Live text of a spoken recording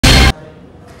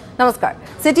নমস্কাৰ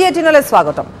সিটি 18 লৈ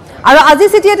স্বাগতম আৰু আজি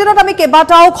সিটি 18ত আমি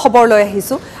কেবাটাও খবৰ লৈ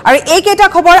আহিছো আৰু এই কেইটা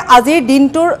খবৰ আজিৰ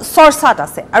দিনটোৰ চৰ্চাত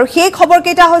আছে আৰু সেই খবৰ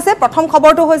কেইটা হৈছে প্ৰথম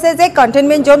খবৰটো হৈছে যে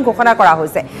কন্টেইনমেন্ট জোন ঘোষণা কৰা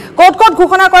হৈছে ক'ত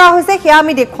ঘোষণা কৰা হৈছে সেয়া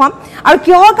আমি দেখুৱাম আৰু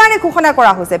কিহৰ কাৰণে ঘোষণা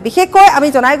কৰা হৈছে বিশেষকৈ আমি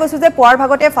জনাই গৈছো যে পুৱাৰ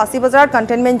ভাগতে ফাঁচী বজাৰত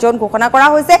কন্টেইনমেন্ট জোন ঘোষণা কৰা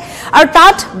হৈছে আৰু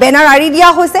তাত বেনাৰ আৰি দিয়া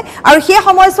হৈছে আৰু সেই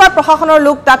সময়ছোৱাত প্ৰশাসনৰ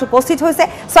লোক তাত উপস্থিত হৈছে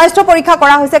স্বাস্থ্য পৰীক্ষা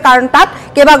কৰা হৈছে কাৰণ তাত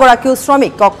কেবাগৰাকীও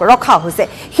শ্ৰমিকক ৰখা হৈছে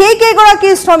সেই কেইগৰাকী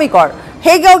শ্ৰমিকৰ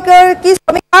কি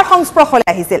শ্ৰমিকৰ সংস্পৰ্শলৈ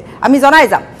আহিছিল আমি জনাই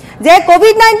যাম যে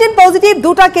কোভিড-19 পজিটিভ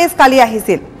দুটা কেছ কালি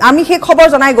আহিছিল আমি সেই খবৰ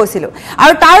জনাই গৈছিল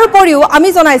আৰু তাৰ উপৰিও আমি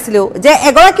জনাইছিলো যে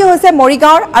এগৰাকী হৈছে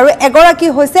মৰিগাঁৱৰ আৰু এগৰাকী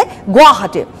হৈছে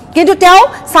গুৱাহাটীৰ কিন্তু তেওঁ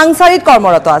সাংসাৰিক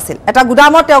কৰ্মৰত আছিল এটা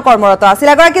গুদামত তেওঁ কৰ্মৰত আছিল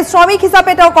এগৰাকী শ্ৰমিক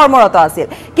হিচাপে তেওঁ কৰ্মৰত আছিল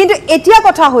কিন্তু এতিয়া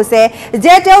কথা হৈছে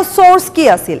যে তেওঁ সোৰ্স কি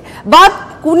আছিল বা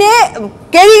কোনে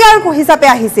কেৰিয়াৰ হিচাপে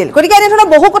আহিছিল গতিকে এনে ধৰণৰ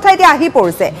বহু কথা এতিয়া আহি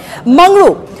পৰিছে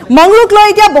মংৰুক লৈ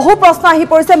এতিয়া বহু প্ৰশ্ন আহি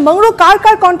পৰিছে মংৰু কাৰ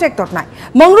কন্ট্ৰেক্টত নাই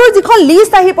মংৰুৰ যিখন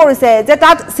লিষ্ট আহি পৰিছে যে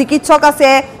তাত চিকিৎসক আছে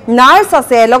নাৰ্ছ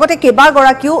আছে লগতে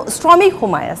কেবাগৰাকীও শ্ৰমিক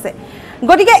সোমাই আছে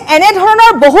গতিকে এনে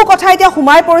ধৰণৰ বহু কথা এতিয়া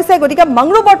সোমাই পৰিছে গতিকে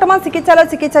মংৰু বৰ্তমান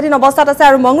চিকিৎসাধীন অৱস্থাত আছে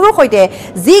আৰু মংৰুৰ সৈতে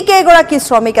যি কেইগৰাকী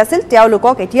শ্ৰমিক আছিল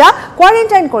তেওঁলোকক এতিয়া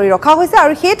কোৱাৰেণ্টাইন কৰি ৰখা হৈছে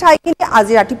আৰু সেই ঠাইখিনি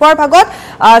আজি ৰাতিপুৱাৰ ভাগত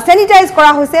স্যানিটাইজ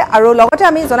কৰা হৈছে আৰু লগতে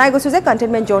আমি জনাই গৈছো যে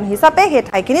কন্টেইনমেন্ট জোন হিচাপে সেই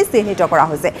ঠাইখিনি চিহ্নিত কৰা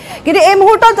হৈছে কিন্তু এই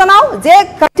মুহূৰ্তত জনাও যে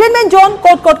কন্টেইনমেন্ট জোন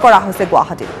ক'ত কৰা হৈছে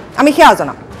গুৱাহাটীত আমি সেয়া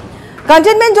জনাম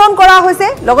কন্টেইনমেন্ট জোন কৰা হৈছে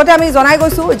লগতে আমি জনাই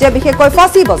গৈছো যে বিশেষকৈ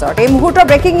ফাঁচী বজাৰত এই মুহূৰ্তৰ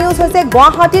ব্ৰেকিং নিউজ হৈছে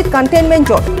গুৱাহাটীত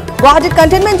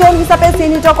কন্টেইনমেন্ট জোন হিচাপে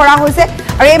চিহ্নিত কৰা হৈছে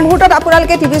আৰু এই মুহূৰ্তত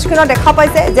আপোনালোকে টিভি স্ক্ৰীনত দেখা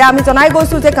পাইছে যে আমি জনাই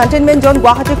গৈছো যে কন্টেইনমেন্ট জোন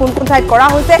গুৱাহাটীৰ কোন ঠাইত কৰা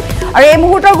হৈছে আৰু এই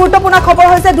মুহূৰ্তৰ গুৰুত্বপূৰ্ণ খবৰ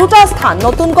হৈছে দুটা স্থান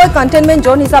নতুনকৈ কন্টেইনমেন্ট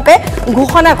জোন হিচাপে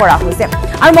ঘোষণা কৰা হৈছে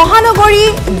আৰু মহানগৰী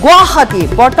গুৱাহাটী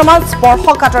বৰ্তমান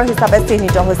স্পৰ্শকাতৰ হিচাপে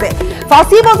চিহ্নিত হৈছে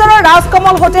ফাঁচী বজাৰৰ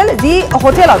ৰাজকমল হোটেল যি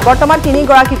হোটেলত বৰ্তমান 3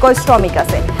 গৰাকীকৈ শ্ৰমিক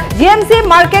আছে জিএমচি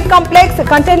মাৰ্কেট কমপ্লেক্স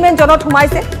কন্টেইনমেন্ট জোনত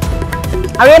সোমাইছে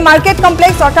আৰু এই মাৰ্কেট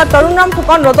কমপ্লেক্স অৰ্থাৎ তৰুণৰাম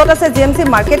ফুকন ৰোডত আছে জিএমচি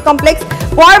মাৰ্কেট কমপ্লেক্স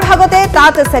পুৱাৰ ভাগতে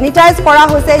তাত স্যানিটাইজ কৰা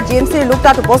হৈছে জিএমচিৰ লোক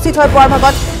তাত উপস্থিত হয় পুৱাৰ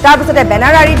ভাগত তাৰ পিছতে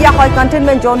বেনাৰ আৰি দিয়া হয়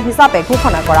কন্টেইনমেন্ট জোন হিচাপে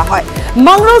ঘোষণা কৰা হয়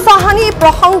মংৰু চাহানী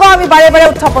প্ৰসংগ আমি বাৰে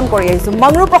উত্থাপন কৰি আহিছো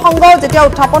মংৰু প্ৰসংগ যেতিয়া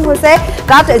উত্থাপন হৈছে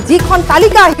তাত যিখন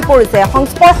তালিকা আহি পৰিছে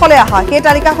সংস্পৰ্শলৈ অহা সেই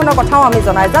তালিকাখনৰ কথাও আমি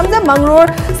জনাই যাম যে মংৰুৰ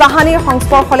চাহানীৰ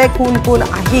সংস্পৰ্শলৈ কোন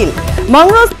আহিল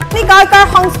মংৰু চাহানী কাৰ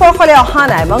সংস্পৰ্শলৈ অহা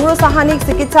নাই মংৰু চাহানীক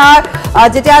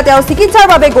যেতিয়া তেওঁ চিকিৎসাৰ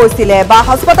বাবে গৈছিলে বা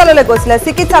হাস্পতাললৈ গৈছিলে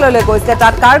চিকিৎসালয়লৈ গৈছিলে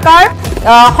তাত কাৰ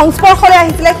সংস্পৰ্শলৈ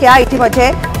আহিছিলে সেয়া ইতিমধ্যে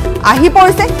আহি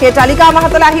পৰিছে সেই তালিকা আমাৰ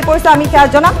হাতলৈ আহি পৰিছে আমি সেয়া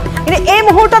জনাম কিন্তু এই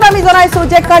মুহূৰ্তত আমি জনাইছো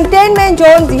যে কন্টেইনমেন্ট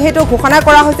জোন যিহেতু ঘোষণা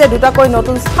কৰা হৈছে দুটাকৈ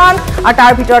নতুন স্থান আৰু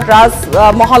তাৰ ভিতৰত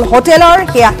ৰাজমহল হোটেলৰ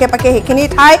সেই আশে-পাশে সেইখিনি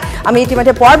ঠাই আমি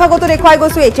ইতিমধ্যে পুৱাৰ ভাগতো দেখুৱাই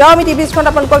গৈছো এতিয়াও আমি টিভি স্ক্ৰীনত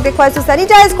আপোনালোকক দেখুৱাইছো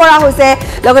স্যানিটাইজ কৰা হৈছে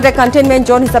লগতে কন্টেইনমেন্ট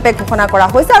জোন হিচাপে ঘোষণা কৰা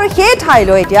হৈছে আৰু সেই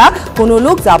ঠাইলৈ এতিয়া কোনো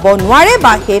লোক যাব নোৱাৰে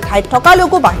বা সেই ঠাইত থকা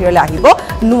লোকো বাহিৰলৈ আহিব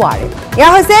নোৱাৰে এয়া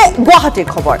হৈছে গুৱাহাটীৰ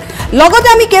খবৰ লগতে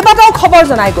আমি কেইবাটাও খবৰ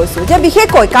জনাই গৈছো যে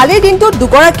বিশেষকৈ কালিৰ দিনটোত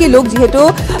দুগৰাকী লোক যিহেতু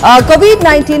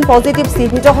কোভিড-19 পজিটিভ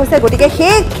চিহ্নিত হৈছে গতিকে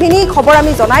সেইখিনি খবৰ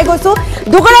আমি জনাই গৈছো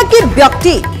দুগৰাকী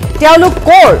ব্যক্তি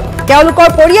তেওঁলোকৰ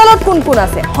পৰিয়ালত কোন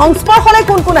আছে সংস্পৰ্শলৈ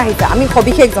কোন আহিছে আমি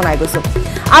সবিশেষ জনাই গৈছো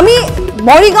আমি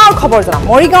মৰিগাঁৱৰ খবৰ জনাম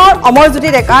মৰিগাঁৱৰ অমৰজ্যোতি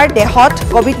ডেকাৰ দেহত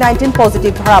কোভিড-19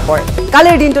 পজিটিভ ধৰা পৰে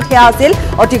কালিৰ দিনটোত সেয়া আছিল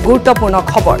অতি গুৰুত্বপূৰ্ণ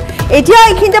খবৰ এতিয়া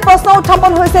এইখিনিতে প্ৰশ্ন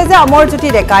উত্থাপন হৈছে যে অমৰজ্যোতি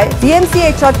ডেকাই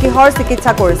জিএমচিএইচত কিহৰ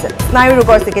চিকিৎসা কৰিছিল স্নায়ু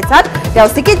ৰোগৰ চিকিৎসাত তেওঁ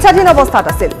চিকিৎসাধীন অৱস্থাত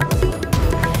আছিল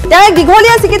তেওঁ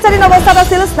দীঘলীয়া চিকিৎসাধীন অৱস্থাত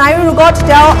আছিল স্নায়ু ৰোগত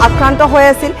তেওঁ আক্ৰান্ত হৈ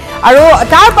আছিল আৰু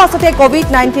তাৰ পাছতে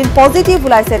কোভিড-19 পজিটিভ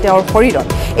ওলাইছে তেওঁৰ শৰীৰত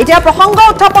এতিয়া প্ৰসংগ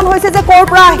উত্থাপন হৈছে যে ক'ৰ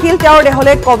পৰা আহিল তেওঁৰ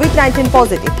দেহলৈ কোভিড-19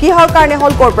 পজিটিভ কিহৰ কাৰণে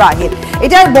হ'ল ক'ৰ পৰা আহিল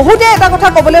এতিয়া বহুতে এটা কথা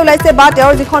ক'বলৈ ওলাইছে বা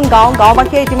তেওঁৰ যিখন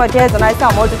গাঁওবাসীয়ে ইতিমধ্যে জনাইছে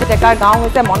অমৰজ্যোতি ডেকাৰ গাঁও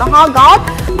হৈছে মনহা গাঁৱত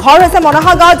ঘৰ হৈছে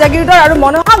মনহা গাঁও জাগিৰোডৰ আৰু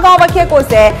মনহা গাঁওবাসীয়ে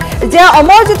কৈছে যে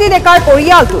অমৰজ্যোতি ডেকাৰ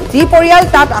পৰিয়ালটো যি পৰিয়াল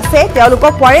তাত আছে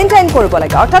তেওঁলোকক কোৱাৰেণ্টাইন কৰিব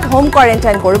লাগে অৰ্থাৎ হোম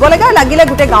কোৱাৰেণ্টাইন কৰিব লাগে লাগিলে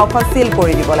গোটেই গাঁওখন সিল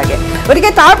কৰি দিব লাগে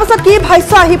গতিকে তাৰ পাছত কি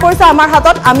ভাষ্য আহি পৰিছে আমাৰ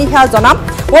হাতত আমি সেয়া জনাম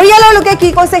পৰিয়ালৰ লোকে কি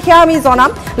কৈছে সেয়া আমি জনাম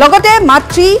লগতে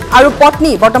মাতৃ আৰু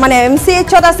পত্নী বৰ্তমান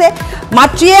এমচিএইচত আছে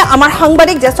মাতৃয়ে আমাৰ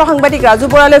জ্যেষ্ঠ সাংবাদিক ৰাজু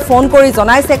বৰালৈ ফোন কৰি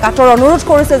জনাইছে কাটৰ অনুৰোধ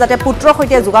কৰিছে যাতে পুত্ৰৰ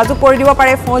সৈতে যোগাযোগ কৰি দিব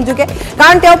পাৰে ফোন যোগে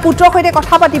কাৰণ তেওঁ পুত্ৰৰ সৈতে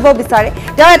কথা পাতিব বিচাৰে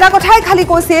তেওঁ এটা কথাই খালি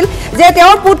কৈছিল যে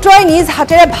তেওঁৰ পুত্ৰই নিজ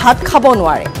হাতেৰে ভাত খাব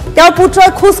নোৱাৰে তেওঁৰ পুত্ৰই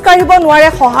খোজ কাঢ়িব নোৱাৰে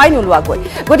সহায় নোলোৱাকৈ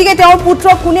গতিকে তেওঁৰ পুত্ৰ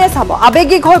কোনে চাব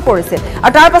আবেগিক হৈ পৰিছিল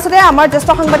আৰু তাৰ পাছতে আমাৰ জ্যেষ্ঠ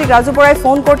সাংবাদিক ৰাজু বৰাই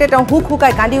ফোন কৰোঁতে তেওঁ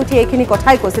হুকাই কান্দি উঠি এইখিনি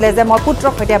কথাই কৈছিলে যে মই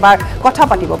পুত্ৰৰ সৈতে এবাৰ কথা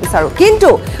পাতিব বিচাৰো কিন্তু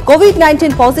কোভিড-19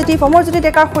 পজিটিভ অমৰজ্যোতি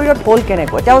ডেকাৰ শৰীৰত হ'ল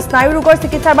কেনেকৈ তেওঁ স্নায়ু ৰোগৰ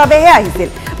চিকিৎসাৰ বাবেহে আহিছিল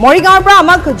মৰিগাঁৱৰ পৰা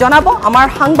আমাক জনাব আমাৰ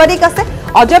সাংবাদিক আছে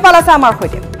অজয় পাল আছে আমাৰ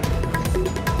সৈতে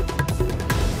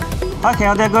হয়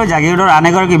শেহতীয়াকৈ জাগিৰোডৰ আন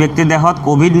এগৰাকী ব্যক্তিৰ দেহত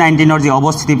কোভিড-19ৰ যি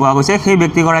অৱস্থিতি পোৱা গৈছে সেই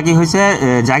ব্যক্তিগৰাকী হৈছে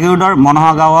জাগিৰোডৰ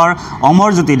মনোহা গাঁৱৰ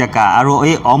অমৰজ্যোতি ডেকা আৰু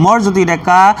এই অমৰজ্যোতি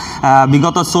ডেকা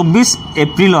বিগত 24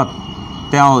 এপ্ৰিলত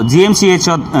তেওঁ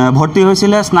GMCHত ভৰ্তি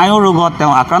হৈছিলে স্নায়ু ৰোগত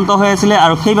তেওঁ আক্ৰান্ত হৈ আছিল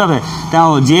আৰু সেইভাবে তেওঁ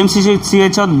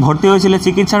GMCHত ভৰ্তি হৈছিল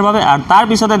চিকিৎসাৰ বাবে আৰু তাৰ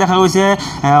পিছতে দেখা গৈছে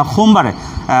সোমবাৰে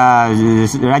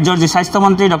ৰাজ্যৰ যি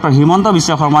স্বাস্থ্যমন্ত্ৰী ডক্টৰ হিমন্ত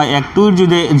বিশ্ব শৰ্মাই এক টুইট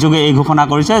যোগে এই ঘোষণা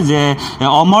কৰিছে যে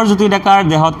অমৰজ্যোতি ডেকাৰ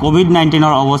দেহত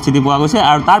কোভিড-19ৰ অৱস্থিতি পোৱা গৈছে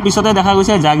আৰু তাৰ পিছতে দেখা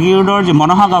গৈছে জাগিৰোডৰ যি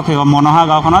মনোহা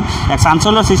গাঁওখনত এক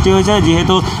চাঞ্চল্যৰ সৃষ্টি হৈছে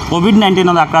যিহেতু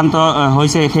কোভিড-19ত আক্ৰান্ত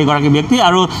হৈছে সেইগৰাকী ব্যক্তি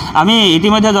আৰু আমি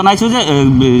ইতিমধ্যে জনাইছোঁ যে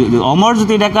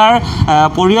অমৰজ্যোতি ডেকাৰ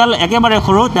পৰিয়াল একেবাৰে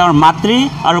সৰু তেওঁৰ মাতৃ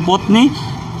আৰু পত্নী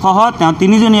সহ তেওঁ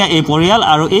তিনিজনীয়া এই পৰিয়াল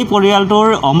আৰু এই পৰিয়ালটোৰ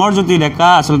অমৰজ্যোতি ডেকা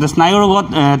আসলতে স্নায়ু ৰোগত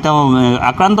তেওঁ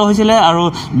আক্ৰান্ত হৈছিল আৰু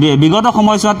বিগত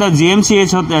সময়ছোৱাত তেওঁ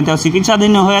GMCHত তেওঁ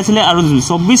চিকিৎসাধীন হৈ আছিল আৰু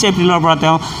 24 এপ্ৰিলৰ পৰা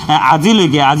তেওঁ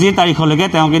আজিৰ তাৰিখলৈকে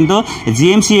তেওঁ কিন্তু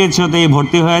GMCHতে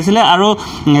ভৰ্তি হৈ আছিল আৰু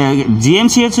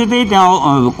GMCHতে তেওঁ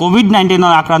কোভিড-19ত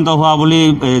আক্ৰান্ত হোৱা বুলি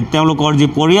তেওঁলোকৰ যি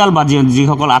পৰিয়াল বা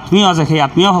যিসকল আত্মীয় আছে সেই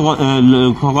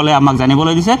আত্মীয়সকলে আমাক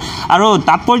জানিবলৈ দিছে আৰু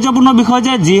তাৎপৰ্যপূৰ্ণ বিষয়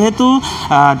যে যিহেতু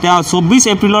তেওঁ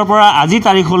 24 এপ্ৰিলৰ পৰা আজি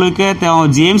তাৰিখলৈকে তেওঁ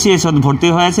GMCHত ভৰ্তি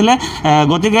হৈ আছিল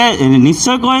গতিকে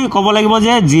নিশ্চয়কৈ ক'ব লাগিব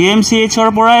যে GMCHৰ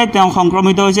পৰাই তেওঁ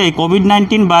সংক্ৰমিত হৈছে এই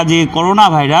কোভিড-19 বা যি কৰোনা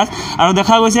ভাইৰাছ আৰু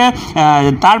দেখা গৈছে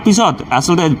তাৰ পিছত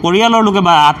আসলতে পৰিয়ালৰ লোকে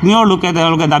বা আত্মীয়ৰ লোকে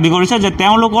তেওঁলোকে দাবী কৰিছে যে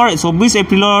তেওঁলোকৰ 24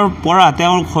 এপ্ৰিলৰ পৰা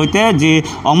তেওঁৰ সৈতে যি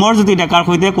অমৰজ্যোতি ডেকাৰ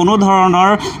সৈতে কোনো ধৰণৰ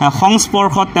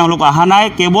সংস্পৰ্শত তেওঁলোক অহা নাই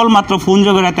কেৱল মাত্ৰ ফোন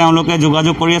যোগেৰে তেওঁলোকে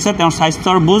যোগাযোগ কৰি আছে তেওঁৰ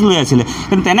স্বাস্থ্যৰ বুজ লৈ আছিল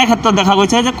কিন্তু তেনে ক্ষেত্ৰত দেখা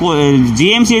গৈছে যে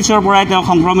GMCHৰ পৰাই তেওঁ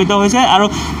সংক্ৰমিত হৈছে আৰু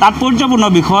তাৎপৰ্যপূৰ্ণ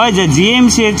বিষয় যে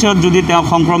GMCHত যদি তেওঁ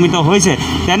সংক্ৰমিত হৈছে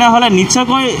তেনেহলে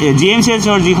নিশ্চয়কৈ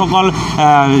GMCHৰ যিসকল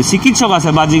চিকিৎসক আছে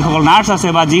বা যিসকল নাৰ্ছ আছে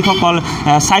বা যিসকল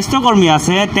স্বাস্থ্যকৰ্মী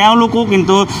আছে তেওঁলোকো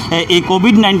কিন্তু এই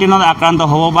কোভিড-19ত আক্ৰান্ত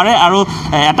হ'ব পাৰে আৰু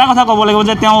এটা কথা ক'ব লাগিব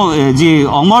যে তেওঁ যি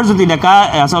অমৰজ্যোতি ডেকা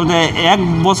আসলতে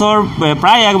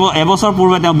প্ৰায় এবছৰ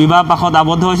পূৰ্বে তেওঁ বিবাহ পাশত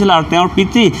আবদ্ধ হৈছিল আৰু তেওঁৰ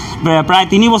পিতৃ প্ৰায়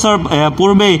 3 বছৰ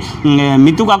পূৰ্বেই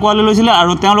মৃত্যুক আঁকোৱালি লৈছিল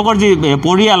আৰু তেওঁলোকৰ যি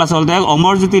পৰিয়াল আসলতে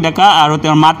অমৰজ্যোতি ডেকা আৰু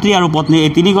তেওঁৰ মাতৃ আৰু পত্নী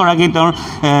এই তিনিগৰাকী তেওঁৰ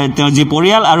যি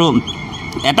পৰিয়াল আৰু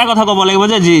এটা কথা ক'ব লাগিব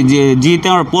যে যি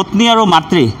তেওঁৰ পত্নী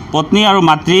আৰু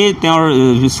মাতৃ তেওঁৰ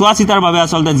চোৱা চিতাৰ বাবে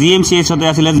আসলতে GMCHতে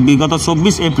আছিল বিগত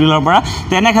 24 এপ্ৰিলৰ পৰা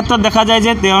তেনে ক্ষেত্ৰত দেখা যায়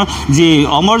যে তেওঁ যি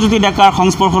অমৰজ্যোতি ডেকাৰ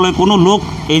সংস্পৰ্শলৈ কোনো লোক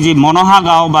এই যি মনোহা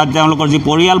গাঁও বা তেওঁলোকৰ যি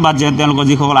পৰিয়াল বা তেওঁলোকৰ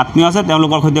যিসকল আত্মীয় আছে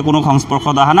তেওঁলোকৰ সৈতে কোনো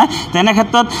সংস্পৰ্শত অহা নাই তেনে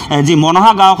ক্ষেত্ৰত যি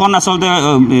মনোহা গাঁওখন আসলতে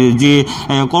যি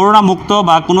কৰোনা মুক্ত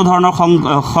বা কোনো ধৰণৰ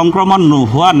সংক্ৰমণ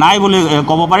হোৱা নাই বুলি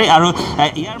ক'ব পাৰি আৰু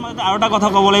ইয়াৰ মাজতে আৰু এটা কথা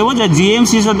ক'ব লাগিব যে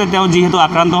GMCHতে তেওঁ যিহেতু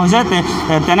আক্ৰান্ত হৈছে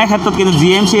তেনে ক্ষেত্ৰত কিন্তু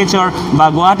GMCHৰ বা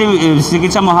গুৱাহাটী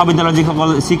চিকিৎসা মহাবিদ্যালয়ৰ যিসকল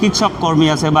চিকিৎসক কৰ্মী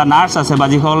আছে বা নাৰ্ছ আছে বা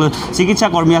যিসকল চিকিৎসা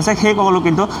কৰ্মী আছে সেইসকলো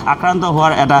কিন্তু আক্ৰান্ত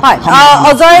হোৱাৰ এটা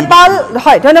অজয় পাল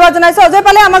হয় ধন্যবাদ জনাইছো অজয়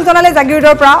পালে আমাক জনালে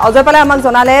জাগিৰোডৰ পৰা অজয় পালে আমাক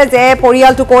জনালে যে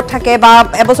পৰিয়ালটো ক'ত থাকে বা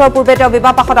এবছৰ পূৰ্বে তেওঁ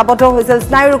বিবাহ পাশত আবদ্ধ হৈছিল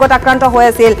স্নায়ু ৰোগত আক্ৰান্ত হৈ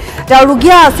আছিল তেওঁ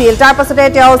ৰোগীয়া আছিল তাৰ পাছতে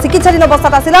তেওঁ চিকিৎসাধীন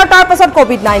অৱস্থাত আছিল আৰু তাৰ পাছত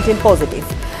কোভিড-19 পজিটিভ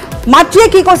মাতৃয়ে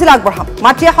কি কৈছিল আগবঢ়াম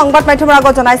মাতৃয়ে সংবাদ মাধ্যমৰ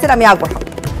আগত জনাইছিল আমি আগবঢ়াম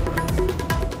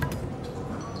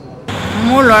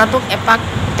মোৰ ল'ৰাটোক এপাক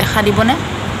দেখা দিবনে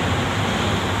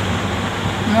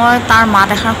মই তাৰ মাত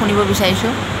এষাৰ শুনিব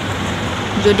বিচাৰিছোঁ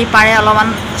যদি পাৰে অলপমান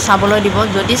চাবলৈ দিব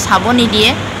যদি চাব নিদিয়ে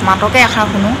মাতকে এষাৰ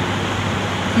শুনো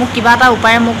মোক কিবা এটা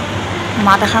উপায়ে মোক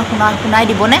মাত এষাৰ শুনাই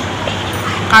দিবনে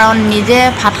কাৰণ নিজে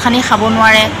ভাত খানি খাব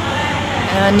নোৱাৰে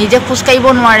নিজে খোজ কাঢ়িব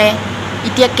নোৱাৰে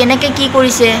এতিয়া কেনেকৈ কি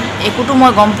কৰিছে একোটো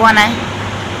মই গম পোৱা নাই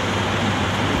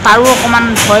তাৰো অকণমান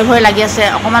ভয় লাগি আছে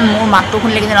অকণমান মোৰ মাতটো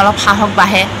শুনিলে যেন অলপ সাহস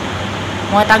বাঢ়ে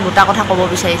মই তাক দুটা কথা ক'ব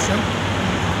বিচাৰিছোঁ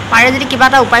পাৰে যদি কিবা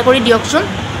এটা উপায় কৰি দিয়কচোন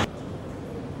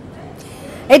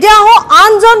এতিয়া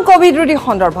আনজন কোভিড ৰোগীৰ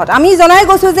সন্দৰ্ভত আমি জনাই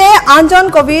গৈছো যে আনজন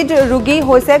কোভিড ৰোগী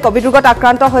হৈছে কোভিড ৰোগত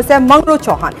আক্ৰান্ত হৈছে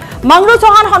মংৰু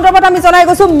চৌহান সন্দৰ্ভত আমি জনাই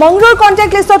গৈছো মংৰুৰ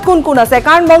কন্টেক্ট লিষ্টত কোন আছে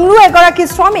কাৰণ মংৰু এগৰাকী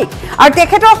শ্ৰমিক আৰু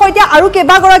তেখেতৰ সৈতে আৰু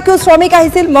কেইবাগৰাকীও শ্ৰমিক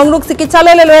আহিছিল মংৰুক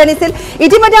চিকিৎসালয়লৈ লৈ আনিছিল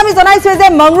ইতিমধ্যে আমি জনাইছো যে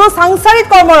মংৰু সাংসাৰিক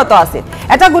কৰ্মৰত আছিল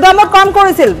এটা গুদামত কাম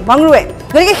কৰিছিল মংৰুৱে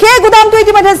গতিকে সেই গুদামটো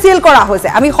ইতিমধ্যে সিল কৰা হৈছে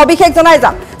আমি সবিশেষ জনাই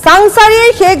যাম সাংসাৰীৰ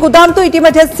সেই গুদামটো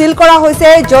ইতিমধ্যে সিল কৰা হৈছে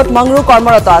য'ত মংৰু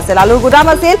কৰ্মৰত আছিল আলুৰ গুদাম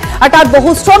আছিল আৰু তাত বহু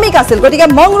শ্ৰমিক আছিল গতিকে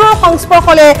মংৰুৰ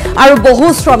সংস্পৰ্শলৈ আৰু বহু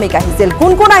শ্ৰমিক আহিছিল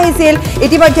কোন আহিছিল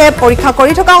ইতিমধ্যে পৰীক্ষা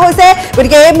কৰি থকা হৈছে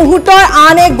গতিকে এই মুহূৰ্তৰ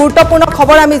আন এক গুৰুত্বপূৰ্ণ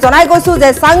খবৰ আমি জনাই গৈছো যে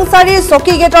সাংসাৰীৰ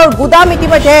চকী গেটৰ গুদাম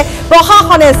ইতিমধ্যে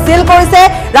প্ৰশাসনে সিল কৰিছে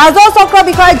ৰাজহ চক্ৰ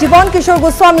বিষয়া জীৱন কিশোৰ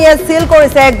গোস্বামীয়ে সিল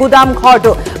কৰিছে গুদাম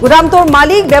ঘৰটো গুদামটোৰ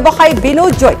মালিক ব্যৱসায়ী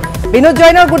বিনোদ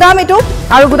জৈনৰ গুদাম এটো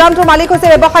আৰু গুদামটোৰ মালিক হৈছে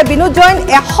ব্যৱসায়ী বিনোদ জৈন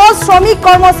 100 শ্ৰমিক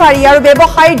কৰ্মচাৰী আৰু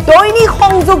ব্যৱসায়ীৰ দৈনিক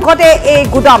সংযোগ ঘটে এই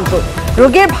গুদামটোত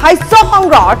ৰোগীৰ ভাষ্য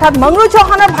সংগ্ৰহ অৰ্থাৎ মংৰু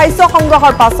চৌহানৰ ভাষ্য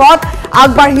সংগ্ৰহৰ পাছত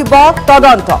আগবাঢ়িব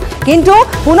তদন্ত কিন্তু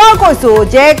পুনৰ কৈছো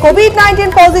যে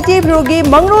কোভিড-19 পজিটিভ ৰোগী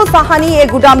মংৰু সাহানি এই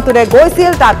গুদামটোৰে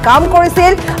গৈছিল তাত কাম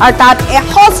কৰিছিল আৰু তাত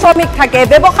 100 শ্ৰমিক থাকে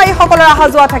ব্যৱসায়ীসকলৰ অহা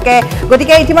যোৱা থাকে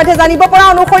গতিকে ইতিমধ্যে জানিব পৰা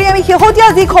অনুসৰি আমি শেহতীয়া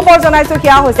যি খবৰ জনাইছো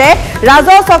সেয়া হৈছে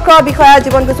ৰাজহ চক্ৰ বিষয়া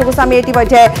জীৱন গোস্বামী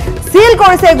ইতিমধ্যে সিল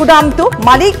কৰিছে গুদামটো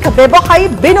মালিক ব্যৱসায়ী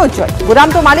বিনোজয়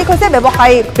গুদামটো মালিক হৈছে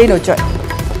ব্যৱসায়ী বিনোজয়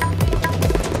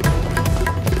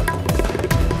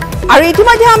আৰু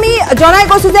ইতিমধ্যে আমি জনাই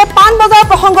গৈছো যে পান বজাৰ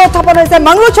প্ৰসংগ উত্থাপন হৈছে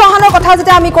মংৰু চৌহানৰ কথা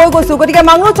যেটা আমি কৈ গৈছো গতিকে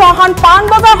মংৰু চৌহান পান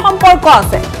বজাৰ সম্পৰ্ক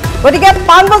আছে গতিকে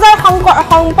পান বজাৰ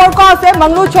সম্পৰ্ক আছে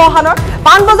মংৰু চৌহানৰ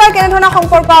পান বজাৰ কেনে ধৰণৰ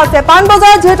সম্পৰ্ক আছে পান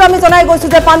বজাৰ যেহেতু আমি জনাই গৈছো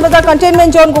যে পান বজাৰ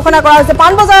কন্টেইনমেন্ট জোন ঘোষণা কৰা হৈছে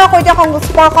পান বজাৰৰ সৈতে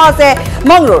সংস্পৰ্শ আছে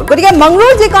মংৰুৰ গতিকে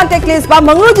মংৰুৰ যি কন্টেক্ট লিষ্ট বা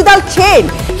মংৰুৰ যিডাল চেইন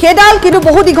সেডাল কিন্তু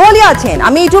বহু দীঘলীয়া চেইন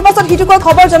আমি ইটোৰ পাছত সিটোকৈ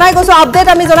খবৰ জনাই গৈছো আপডেট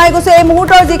আমি জনাই গৈছো এই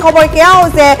মুহূৰ্তৰ যি খবৰ সেয়া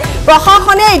হৈছে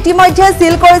প্ৰশাসনে ইতিমধ্যে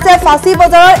সিল কৰিছে ফাঁচী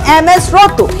বজাৰৰ MS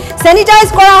Roadটো স্যানিটাইজ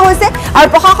কৰা হৈছে আৰু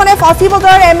প্ৰশাসনে ফাঁচী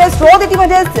বজাৰৰ MS Road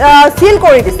ইতিমধ্যে সিল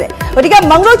কৰি দিছে গতিকে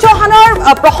মংৰু চৌহানৰ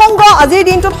প্ৰসংগ আজিৰ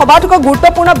দিনটোত সবাতোকৈ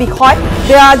গুৰুত্বপূৰ্ণ বিষয়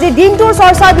যে আজিৰ দিনটোৰ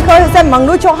চৰ্চাৰ বিষয় হৈছে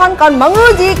মংৰু চৌহান কাৰণ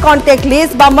মংৰুৰ যি কন্টেক্ট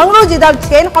লিষ্ট বা মংৰুৰ যিডাল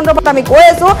চেইন সন্দৰ্ভত আমি কৈ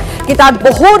আছো কি তাত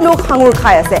বহু লোক সাঙুৰ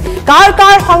খাই আছে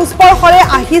কাৰ সংস্পৰ্শৰে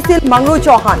আহিছিল মংৰু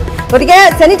চৌহান গতিকে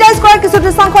স্যানিটাইজ কৰাৰ কিছু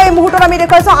দৃশ্যাংশ এই মুহূৰ্তত আমি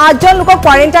দেখাইছো 8 জন লোকক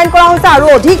কোৱাৰেণ্টাইন কৰা হৈছে আৰু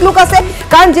অধিক লোক আছে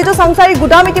কাৰণ যেটো সংসাৰী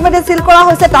গুদাম ইতিমধ্যে সিল কৰা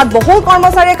হৈছে তাত বহু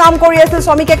কৰ্মচাৰীয়ে কাম কৰি আছিল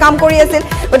শ্ৰমিকে কাম কৰি আছিল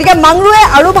গতিকে মংৰুৱে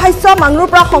আৰু ভাষ্য মংৰুৰ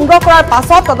পৰা সংগ্ৰহ কৰাৰ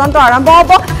পাছত তদন্ত আৰম্ভ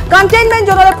হ'ব কন্টেইনমেন্ট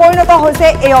জোনলৈ পৰিণত হৈছে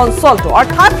এই অঞ্চলটো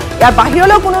অৰ্থাৎ ইয়াৰ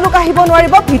বাহিৰলৈ কোনো লোক আহিব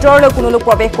নোৱাৰিব ভিতৰলৈ কোনো লোক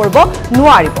প্ৰৱেশ কৰিব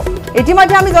নোৱাৰিব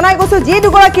ইতিমধ্যে আমি জনাই গৈছো যে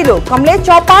দুগৰাকী লোক কমলেশ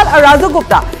চৌপাল আৰু ৰাজু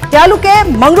গুপ্তা তেওঁলোকে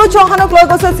মংৰু চৌহানক লৈ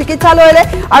গৈছিল চিকিৎসালয়লৈ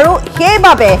আৰু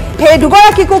সেইবাবে সেই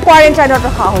দুগৰাকীকো কোৱাৰেণ্টাইনত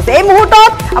ৰখা হৈছে এই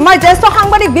মুহূৰ্তত আমাৰ জ্যেষ্ঠ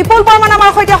সাংবাদিক বিপুল বৰ্মন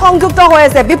আমাৰ সৈতে সংযুক্ত হৈ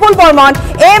আছে বিপুল বৰ্মন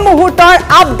এই মুহূৰ্তৰ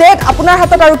আপডেট আপোনাৰ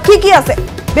হাতত আৰু কি আছে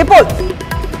বিপুল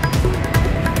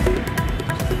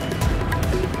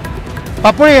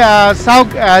পাপৰি চাওক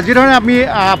যিধৰণে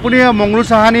আপুনি মংৰু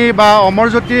সাহানি বা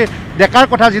অমৰজ্যোতি ডেকাৰ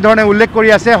কথা যিধৰণে উল্লেখ কৰি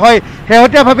আছে হয়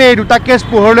শেহতীয়াভাৱে এই দুটা কেছ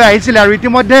পোহৰলৈ আহিছিলে আৰু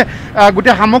ইতিমধ্যে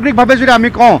গোটেই সামগ্ৰিকভাৱে যদি আমি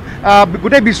কওঁ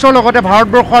গোটেই বিশ্বৰ লগতে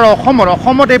ভাৰতবৰ্ষ আৰু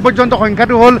অসমত এই পৰ্যন্ত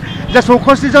সংখ্যাটো হ'ল যে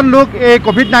 64 জন লোক এই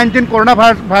কোভিড-19 কৰোনা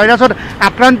ভাইৰাছত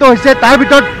আক্ৰান্ত হৈছে তাৰ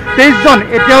ভিতৰত 23 জন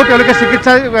এতিয়াও তেওঁলোকে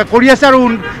চিকিৎসা কৰি আছে আৰু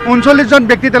 39 জন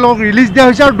ব্যক্তি তেওঁলোকক ৰিলিজ দিয়া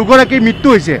হৈছে আৰু দুগৰাকীৰ মৃত্যু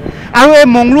হৈছে আৰু এই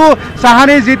মংৰু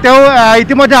সাহানি যি তেওঁ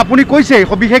ইতিমধ্যে আপুনি কৈছে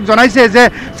সবিশেষ জনাইছে যে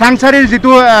চাংচাৰীৰ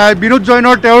যিটো বিনোদ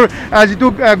জৈনৰ তেওঁৰ যিটো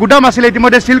গুদাম আছিলে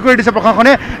ইতিমধ্যে সিল কৰি দিছে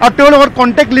প্ৰশাসনে আৰু তেওঁৰ লগত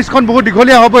কণ্টেক্ট লিষ্টখন বহুত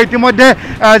দীঘলীয়া হ'ব ইতিমধ্যে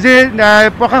যে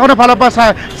প্ৰশাসনৰ ফালৰ পৰা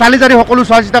চালিজাৰি সকলো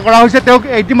চোৱা চিতা কৰা হৈছে তেওঁক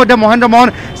ইতিমধ্যে মহেন্দ্ৰ মোহন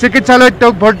চিকিৎসালয়ত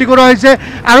তেওঁক ভৰ্তি কৰা হৈছে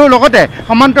আৰু লগতে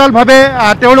সমান্তৰালভাৱে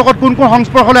তেওঁৰ লগত কোন কোন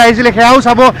সংস্পৰ্শলৈ আহিছিলে সেয়াও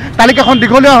চাব তালিকাখন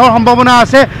দীঘলীয়া হোৱাৰ সম্ভাৱনা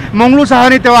আছে মংৰু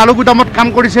সাহানি তেওঁ আলু গুদামত কাম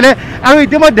কৰিছিলে আৰু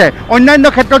ইতিমধ্যে অন্যান্য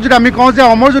ক্ষেত্ৰত যদি আমি কওঁ যে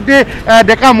অমৰজ্যোতি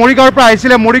ডেকা মৰিগাঁৱৰ পৰা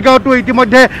আহিছিলে মৰিগাঁৱতো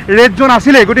ইতিমধ্যে ৰেড জোন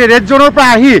আছিলে গতিকে ৰেড জোনৰ পৰা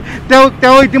আহি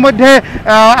তেওঁ ইতিমধ্যে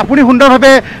আপুনি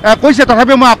সুন্দৰভাৱে কৈছে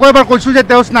তথাপিও মই আকৌ এবাৰ কৈছোঁ যে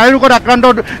তেওঁ স্নায়ু ৰোগত আক্ৰান্ত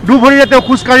দুভৰিৰে তেওঁ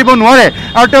খোজ কাঢ়িব নোৱাৰে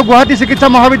আৰু তেওঁ গুৱাহাটী চিকিৎসা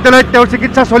মহাবিদ্যালয়ত তেওঁৰ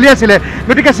চিকিৎসা চলি আছিলে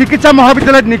গতিকে চিকিৎসা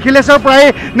মহাবিদ্যালয়ত নিখিলেশৰ পৰাই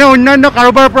নে অন্যান্য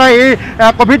কাৰোবাৰ পৰা এই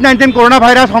কোভিড-19 কৰোনা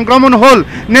ভাইৰাছ সংক্ৰমণ হ'ল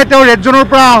নে তেওঁ ৰেড জোনৰ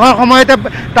পৰা অহাৰ সময়তে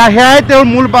সেয়াই তেওঁৰ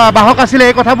মূল বাহক আছিলে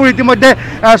এই কথাবোৰ ইতিমধ্যে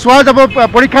চোৱা যাব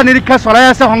পৰীক্ষা নিৰীক্ষা চলাই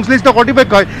আছে সংশ্লিষ্ট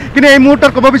কৰ্তৃপক্ষই কিন্তু এই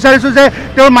মুহূৰ্তত ক'ব বিচাৰিছোঁ যে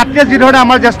তেওঁৰ মাতৃয়ে যিধৰণে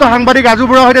আমাৰ জ্যেষ্ঠ সাংবাদিক ৰাজু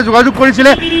বৰুৱাৰ সৈতে যোগাযোগ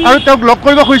কৰিছিলে আৰু তেওঁক লগ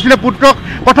কৰিব খুজিছিলে পুত্ৰক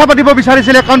কথা পাতিব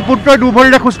বিচাৰিছিলে কাৰণ পুত্ৰই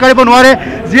দুভৰিৰে খোজকাঢ়িব নোৱাৰে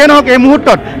যিয়ে নহওক এই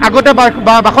মুহূৰ্তত আগতে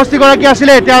 62 গৰাকী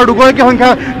আছিলে এতিয়া আৰু দুগৰাকী সংখ্যা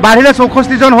বাঢ়িলে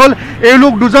 64 জন হ'ল এই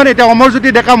লোক দুজন এতিয়া অমৰজ্যোতি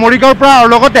ডেকা মৰিগাঁৱৰ পৰা আৰু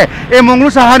লগতে এই মংৰু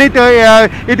সাহানি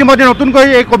ইতিমধ্যে নতুনকৈ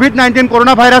এই কোভিড-19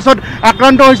 কৰোনা ভাইৰাছত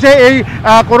আক্ৰান্ত হৈছে এই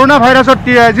কৰোনা ভাইৰাছত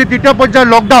যি তৃতীয় পৰ্যায়ৰ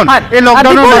লকডাউন এই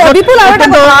লকডাউনৰ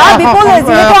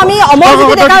আমি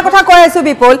অমৰজ্যোতি ডেকাৰ কথা কৈ আছো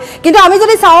বিপুল কিন্তু আমি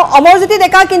যদি চাওঁ অমৰজ্যোতি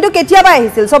ডেকা কিন্তু কেতিয়াবা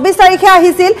আহিছিল 24 তাৰিখে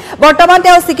আহিছিল বৰ্তমান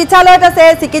তেওঁ চিকিৎসালয়ত আছে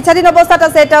চিকিৎসাধীন অৱস্থাত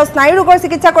আছে তেওঁ স্নায়ু ৰোগৰ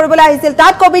চিকিৎসা কৰিবলৈ আহিছিল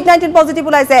তাত কোভিড-19 পজিটিভ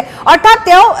ওলাইছে অৰ্থাৎ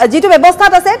তেওঁ যিটো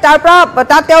ব্যৱস্থাত আছে তাৰ পৰা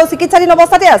তাত তেওঁ চিকিৎসাধীন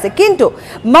অৱস্থাতে আছে কিন্তু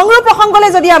মংৰু প্ৰসংগলৈ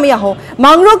যদি আমি আহোঁ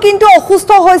মংৰু কিন্তু অসুস্থ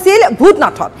হৈছিল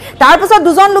ভূতনাথত তাৰপিছত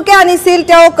দুজন লোকে আনিছিল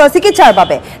তেওঁক চিকিৎসাৰ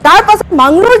বাবে তাৰপাছত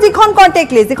মংৰুৰ যিখন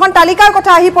কণ্টেক্ট লিষ্ট যিখন তালিকাৰ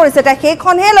কথা আহি পৰিছে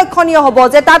সেইখনহে লক্ষণীয় হ'ব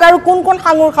যে তাত আৰু কোন কোন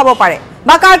সাঙুৰ খাব পাৰে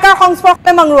বা কাৰ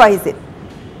সংস্পৰ্শলৈ মংৰু আহিছিল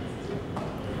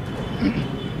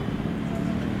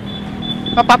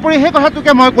পাপৰি সেই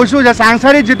কথাটোকে মই কৈছোঁ যে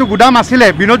চাংচাৰীত যিটো গুদাম আছিলে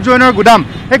বিনোদ জৈনৰ গুদাম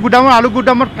সেই গুদামৰ আলু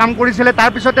গুদামত কাম কৰিছিলে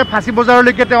তাৰপিছতে ফাঁচী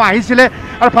বজাৰলৈকে তেওঁ আহিছিলে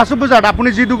আৰু ফাঁচী বজাৰত আপুনি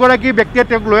যি দুগৰাকী ব্যক্তিয়ে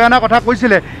তেওঁক লৈ অনাৰ কথা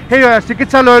কৈছিলে সেই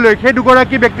চিকিৎসালয়লৈ সেই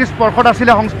দুগৰাকী ব্যক্তিৰ স্পৰ্শত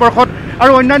আছিলে সংস্পৰ্শত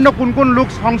আৰু অন্যান্য কোন লোক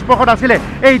সংস্পৰ্শত আছিলে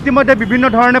এই ইতিমধ্যে বিভিন্ন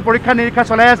ধৰণে পৰীক্ষা নিৰীক্ষা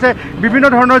চলাই আছে বিভিন্ন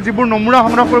ধৰণৰ যিবোৰ নমুনা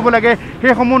সংগ্ৰহ কৰিব লাগে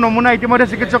সেইসমূহ নমুনা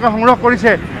ইতিমধ্যে চিকিৎসকে সংগ্ৰহ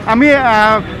কৰিছে আমি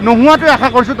নোহোৱাটোৱে আশা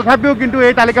কৰিছোঁ তথাপিও কিন্তু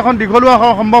এই তালিকাখন দীঘল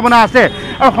হোৱাৰ সম্ভাৱনা আছে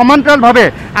আৰু সমান্তৰালভাৱে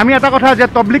আমি এটা কথা যে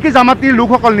তবলিকি জামাতিৰ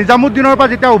লোকসকল নিজামুদ্দিনৰ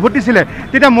পৰা যেতিয়া উভতিছিলে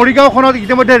তেতিয়া মৰিগাঁওখনত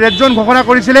ইতিমধ্যে ৰেড জ'ন ঘোষণা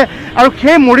কৰিছিলে আৰু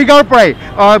সেই মৰিগাঁৱৰ পৰাই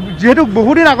যিহেতু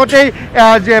বহুদিন আগতেই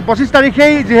যে 25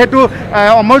 তাৰিখেই যিহেতু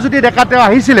অমৰজ্যোতি ডেকা তেওঁ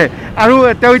আহিছিলে আৰু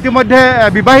তেওঁ ইতিমধ্যে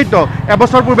বিবাহিত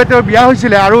এবছৰ পূৰ্বে তেওঁৰ বিয়া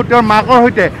হৈছিলে আৰু তেওঁৰ মাকৰ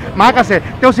সৈতে মাক আছে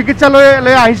তেওঁ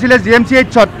চিকিৎসালয়লৈ আহিছিলে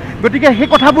GMCHত গতিকে সেই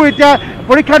কথাবোৰ এতিয়া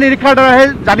পৰীক্ষা নিৰীক্ষাৰ দ্বাৰাহে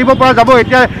জানিব পৰা যাব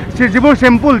এতিয়া যিবোৰ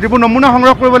চেম্পুল যিবোৰ নমুনা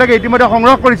সংগ্ৰহ কৰিব লাগে ইতিমধ্যে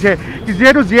সংগ্ৰহ কৰিছে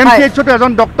যিহেতু GMCHতো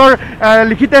এজন ডক্টৰ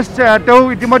লিখিতে তেওঁ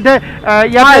ইতিমধ্যে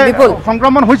ইয়াতে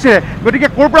সংক্ৰমণ হৈছে গতিকে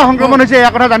ক'ৰ পৰা সংক্ৰমণ হৈছে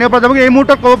এই কথা জানিব পৰা যাব এই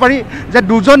মুহূৰ্তত ক'ব পাৰি যে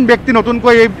দুজন ব্যক্তি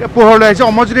নতুনকৈ এই পোহৰলৈ আহিছে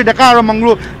অমৰজ্যোতি ডেকা আৰু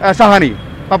মংগলু চাহানী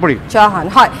পাপৰি চাহান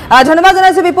হয় ধন্যবাদ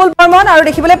জনাইছো বিপুল বৰ্মন আৰু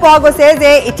দেখিবলৈ পোৱা গৈছে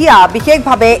যে এতিয়া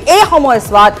বিশেষভাৱে এই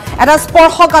সময়ছোৱাত এটা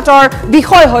স্পৰ্শকাতৰ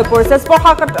বিষয় হৈ পৰিছে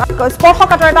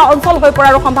স্পৰ্শকাতৰ এটা অঞ্চল হৈ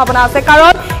পৰাৰ সম্ভাৱনা আছে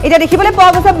কাৰণ এতিয়া দেখিবলৈ পোৱা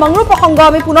গৈছে মংগলু প্ৰসংগ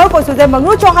আমি পুনৰ কৈছো যে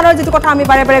মংগলু চৌহানৰ যিটো কথা আমি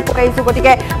বাৰে বাৰে কৈছো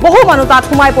গতিকে বহু মানুহ তাত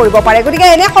সোমাই পৰিব পাৰে গতিকে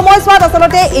এনে সময়ছোৱাত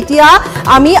আচলতে এতিয়া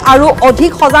আমি আৰু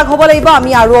অধিক সজাগ হ'ব লাগিব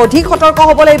আমি আৰু অধিক সতৰ্ক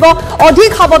হ'ব লাগিব অধিক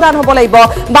সাৱধান হ'ব লাগিব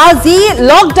বা যি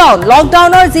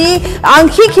লকডাউনৰ যি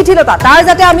আংশিক শিথিলতা তাৰ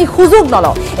যাতে আমি সুযোগ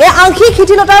নলওঁ এই আংশিক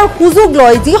শিথিলতাৰ সুযোগ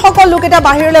লৈ যিসকল লোক এটা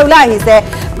বাহিৰলৈ ওলাই আহিছে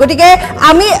গতিকে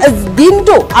আমি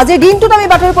আজিৰ দিনটোত আমি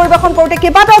বাতৰি পৰিৱেশন কৰোঁতে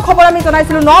কেইবাটাও খবৰ আমি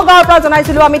জনাইছিলোঁ নগাঁৱৰ পৰা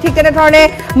জনাইছিলোঁ আমি ঠিক তেনেধৰণে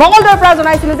মঙলদৈৰ পৰা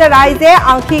জনাইছিলোঁ যে ৰাইজে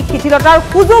আংশিক শিথিলতাৰ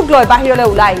সুযোগ লৈ বাহিৰলৈ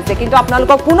ওলাই আহিছে কিন্তু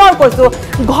আপোনালোকক পুনৰ কৈছোঁ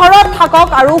ঘৰত থাকক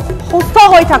আৰু সুস্থ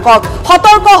হৈ থাকক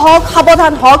সতৰ্ক হওক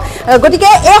সাৱধান হওক গতিকে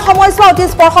এই সময়ছোৱা অতি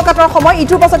স্পৰ্শকাতৰ সময়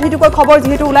ইটোৰ পাছত সিটোকৈ খবৰ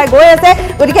যিহেতু ওলাই গৈ আছে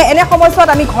গতিকে এনে সময়ছোৱাত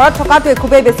আমি ঘৰত থকাটোৱে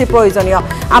খুবেই বেছি প্ৰয়োজনীয়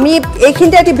আমি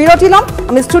এইখিনিতে এটি বিৰতি ল'ম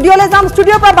আমি ষ্টুডিঅ'লৈ যাম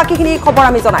ষ্টুডিঅ'ৰ পৰা বাকীখিনি খবৰ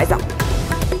আমি জনাই যাম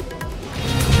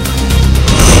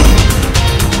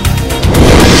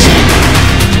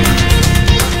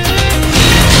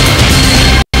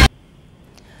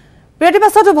বিৰতিৰ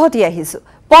পাছত উভতি আহিছো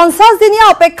 50 দিনীয়া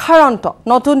অপেক্ষাৰ অন্ত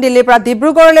নতুন দিল্লীৰ পৰা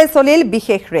ডিব্ৰুগড়লৈ চলিল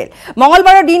বিশেষ ৰেল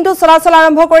মঙলবাৰৰ দিনটো চলাচল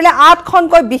আৰম্ভ কৰিলে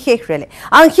 8খনকৈ বিশেষ ৰেলে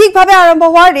আংশিকভাৱে আৰম্ভ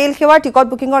হোৱা ৰেল সেৱাৰ টিকট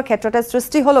বুকিঙৰ ক্ষেত্ৰতে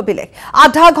সৃষ্টি হ'ল অভিলেখ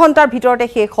আধা ঘণ্টাৰ ভিতৰতে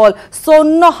শেষ হ'ল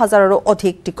 54,000ৰো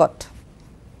অধিক টিকট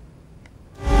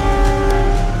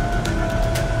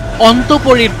অন্ত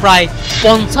পৰিল প্ৰায়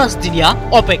 50 দিনীয়া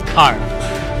অপেক্ষাৰ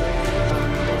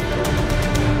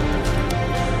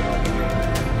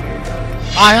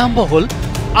আৰম্ভ হ'ল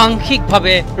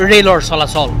আংশিকভাৱে ৰেলৰ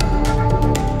চলাচল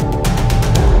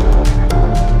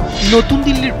নতুন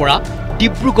দিল্লীৰ পৰা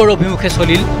ডিব্ৰুগড় অভিমুখে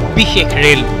চলিল বিশেষ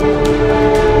ৰেল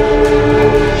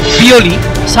বিয়লি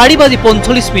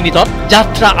 4:45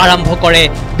 যাত্ৰা আৰম্ভ কৰে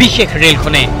বিশেষ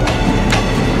ৰেলখনে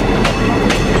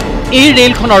এই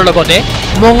ৰেলখনৰ লগতে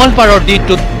মঙলবাৰৰ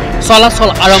দিনটোত চলাচল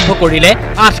আৰম্ভ কৰিলে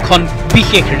 8খন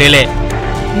বিশেষ ৰেলে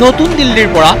নতুন দিল্লীৰ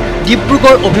পৰা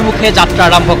ডিব্ৰুগড় অভিমুখে যাত্ৰা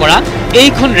আৰম্ভ কৰা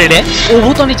এইখন ৰেলে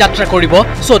উভতনি যাত্ৰা কৰিব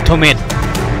 14 মেত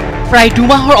প্ৰায় 2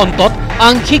 মাহৰ অন্তত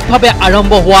আংশিকভাৱে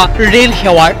আৰম্ভ হোৱা ৰেল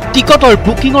সেৱাৰ টিকটৰ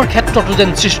বুকিঙৰ ক্ষেত্ৰতো যেন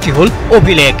সৃষ্টি হ'ল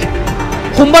অভিলেখ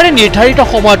সোমবাৰে নিৰ্ধাৰিত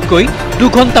সময়তকৈ 2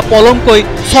 ঘণ্টা পলমকৈ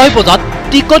 6 বজাত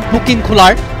টিকট বুকিং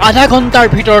খোলাৰ আধা ঘণ্টাৰ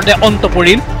ভিতৰতে অন্ত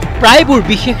পৰিল প্ৰায়বোৰ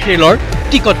বিশেষ ৰেলৰ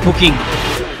টিকট বুকিং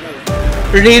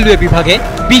ৰেলৱে বিভাগে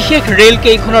বিশেষ ৰেল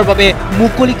কেইখনৰ বাবে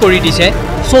মুকলি কৰি দিছে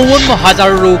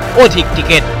 54,000ৰো অধিক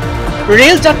টিকেট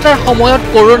ৰেল যাত্ৰাৰ সময়ত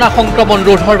কৰোনা সংক্ৰমণ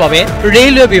ৰোধৰ বাবে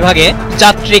ৰেলৱে বিভাগে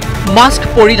যাত্ৰীক মাস্ক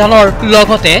পৰিধানৰ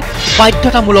লগতে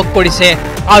বাধ্যতামূলক কৰিছে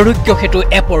আৰোগ্য সেতু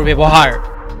এপৰ ব্যৱহাৰ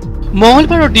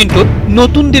মঙলবাৰৰ দিনটোত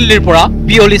নতুন দিল্লীৰ পৰা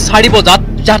বিয়লি 4 বজাত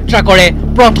যাত্ৰা কৰে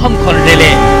প্ৰথমখন ৰেলে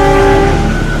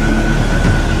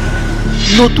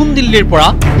নতুন দিল্লীৰ পৰা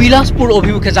বিলাসপুৰ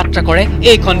অভিমুখে যাত্ৰা কৰে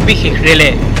এইখন বিশেষ ৰেলে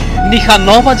নিশা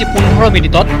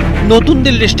 9:15 নতুন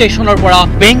দিল্লী ষ্টেচনৰ পৰা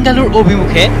বেংগালুৰু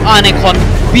অভিমুখে আন এখন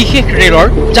বিশেষ ৰেলৰ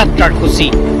যাত্ৰাৰ সূচী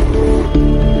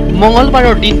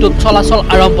মঙলবাৰৰ দিনটোত চলাচল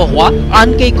আৰম্ভ হোৱা আন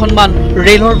কেইখনমান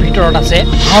ৰেলৰ ভিতৰত আছে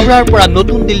হাওৰাৰ পৰা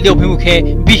নতুন দিল্লী অভিমুখে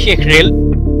বিশেষ ৰেল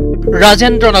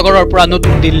ৰাজেন্দ্ৰ নগৰৰ পৰা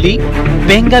নতুন দিল্লী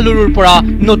বেংগালুৰুৰ পৰা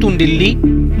নতুন দিল্লী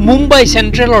মুম্বাই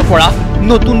চেন্ট্ৰেলৰ পৰা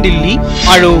নতুন দিল্লী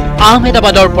আৰু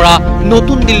আহমেদাবাদৰ পৰা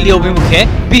নতুন দিল্লী অভিমুখে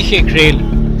বিশেষ ৰেল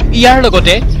ইয়াৰ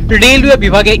লগতে ৰেলৱে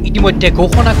বিভাগে ইতিমধ্যে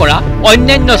ঘোষণা কৰা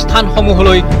অন্যান্য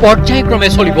স্থানসমূহলৈ পৰ্যায়ক্ৰমে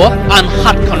চলিব আন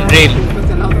 7খন ৰেল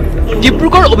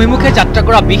ডিব্ৰুগড় অভিমুখে যাত্ৰা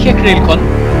কৰা বিশেষ ৰেলখন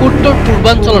উত্তৰ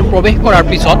পূৰ্বাঞ্চলত প্ৰৱেশ কৰাৰ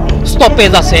পিছত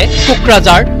ষ্টপেজ আছে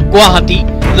কোকৰাঝাৰ, গুৱাহাটী,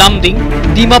 লামডিং,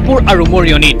 ডিমাপুৰ আৰু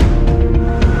মৰিয়নীত।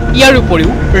 ইয়াৰ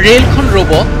উপৰিও ৰেলখন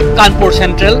ৰ'ব Kanpur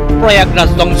central, Prayagraj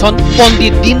junction,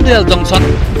 Pandit Deendayal junction,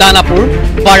 Danapur,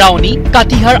 Barauni,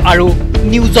 Katihar আৰু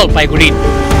new জলপাইগুৰিত।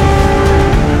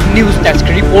 News desk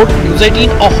report, News18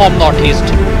 Assam north east.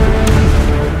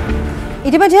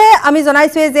 ইতিমধ্যে আমি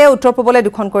জনাইছোৱে যে উত্তৰ পূবলৈ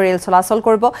দুখনকৈ ৰেল চলাচল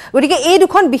কৰিব, গতিকে এই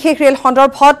দুখন বিশেষ ৰেল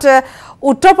সন্দৰ্ভত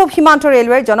উত্তৰ পূব সীমান্ত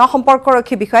ৰেলৱেৰ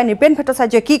জনসম্পৰ্কৰক্ষী বিষয়া নৃপেন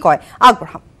ভট্টাচাৰ্যই কি কয়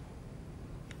আগবঢ়াম।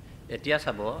 এতিয়া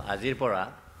চাব, আজিৰ পৰা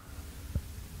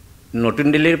নতুন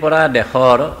দিল্লীৰ পৰা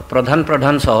দেশৰ প্ৰধান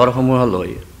প্ৰধান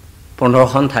চহৰসমূহলৈ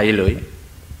 15খন ঠাইলৈ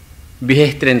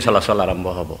বিশেষ ট্ৰেইন চলাচল আৰম্ভ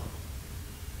হ'ব।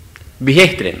 বিশেষ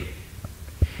ট্ৰেইন,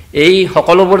 এই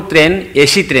সকলোবোৰ ট্ৰেইন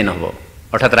AC ট্ৰেইন হ'ব,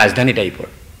 অৰ্থাৎ ৰাজধানী টাইপৰ।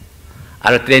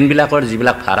 আৰু ট্ৰেইনবিলাকৰ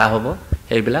যিবিলাক ভাড়া হ'ব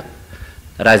সেইবিলাক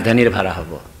ৰাজধানীৰ ভাড়া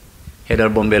হ'ব।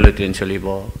 সেইদৰে বম্বেলৈ ট্ৰেইন চলিব,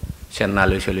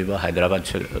 চেন্নাইলৈ চলিব,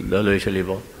 হায়দৰাবাদলৈ চলিব,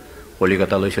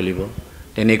 কলিকতালৈ চলিব।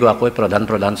 তেনেকুৱাকৈ প্ৰধান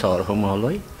প্ৰধান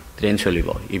চহৰসমূহলৈ ট্ৰেইন চলিব,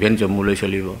 ইভেন জম্মুলৈ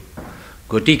চলিব।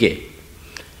 গতিকে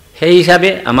সেই হিচাপে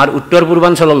আমাৰ উত্তৰ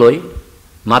পূৰ্বাঞ্চললৈ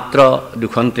মাত্ৰ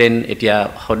দুখন ট্ৰেইন এতিয়া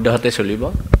সদ্যহতে চলিব।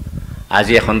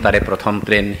 আজি এখন তাৰে প্ৰথম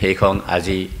ট্ৰেইন, সেইখন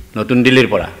আজি নতুন দিল্লীৰ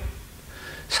পৰা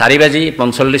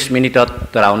 4:45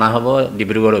 ৰাওনা হ'ব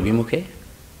ডিব্ৰুগড় অভিমুখে।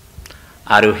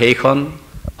 আৰু সেইখন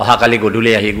অহাকালি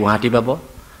গধূলি আহি গুৱাহাটী পাব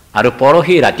আৰু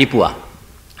পৰহি ৰাতিপুৱা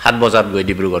 7 বজাত গৈ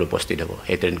ডিব্ৰুগড় উপস্থিত হ'ব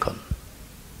সেই ট্ৰেইনখন।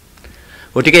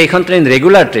 গতিকে এইখন ট্ৰেইন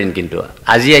ৰেগুলাৰ ট্ৰেইন, কিন্তু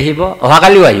আজি আহিব,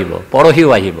 অহাকালিও আহিব, পৰহিও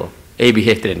আহিব এই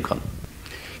বিশেষ ট্ৰেইনখন।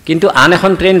 কিন্তু আন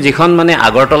এখন ট্ৰেইন যিখন মানে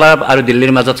আগৰতলা আৰু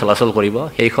দিল্লীৰ মাজত চলাচল কৰিব,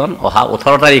 সেইখন অহা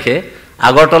 18 তাৰিখে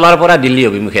আগৰতলাৰ পৰা দিল্লী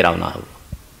অভিমুখে ৰাওনা হ'ব।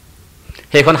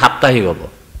 সেইখন সাপ্তাহিক হ'ব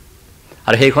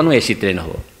আৰু সেইখনো AC ট্ৰেইন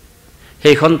হ'ব।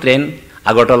 সেইখন ট্ৰেইন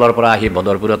আগৰতলাৰ পৰা আহি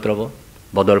বদৰপুৰত ৰ'ব,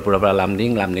 বদৰপুৰৰ পৰা লামডিং,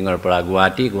 লামডিঙৰ পৰা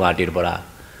গুৱাহাটী, গুৱাহাটীৰ পৰা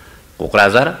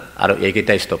কোকৰাঝাৰ আৰু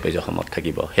এইকেইটা ষ্টপেজ অসমত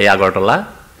থাকিব। সেই আগৰতলা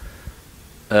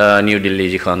নিউ দিল্লী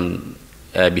যিখন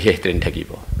বিশেষ ট্ৰেইন থাকিব,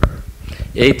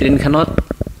 এই ট্ৰেইনখনত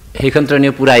সেইখন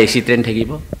ট্ৰেইনেও পূৰা AC ট্ৰেইন থাকিব,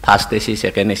 first AC,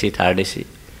 second AC, third AC।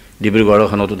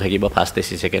 ডিব্ৰুগড়খনতো থাকিব first AC,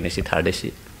 second AC, third AC।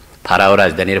 ভাড়াও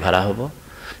ৰাজধানীৰ ভাড়া হ'ব,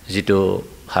 যিটো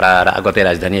ভাড়া আগতে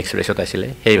ৰাজধানী এক্সপ্ৰেছত আছিলে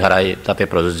সেই ভাড়াই তাতে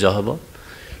প্ৰযোজ্য হ'ব।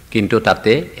 কিন্তু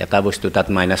তাতে এটা বস্তু তাত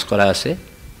মাইনাছ কৰা আছে,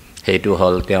 সেইটো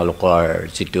হ'ল তেওঁলোকৰ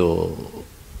যিটো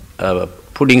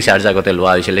ফুডিং চাৰ্জ আগতে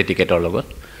লোৱা হৈছিলে টিকেটৰ লগত,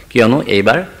 কিয়নো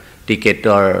এইবাৰ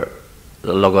টিকেটৰ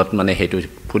লগত মানে সেইটো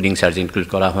ফুডিং চাৰ্জ ইনক্লুড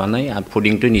কৰা হোৱা নাই।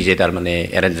 ফুডিংটো নিজে তাৰ মানে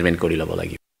এৰেঞ্জমেণ্ট কৰি ল'ব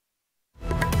লাগিব।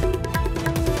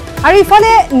 আৰু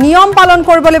ইফালে নিয়ম পালন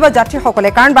কৰিব লাগিব যাত্ৰীসকলে,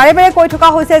 কাৰণ বাৰে বাৰে কৈ থকা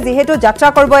হৈছে যিহেতু যাত্ৰা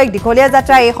কৰিব এক দীঘলীয়া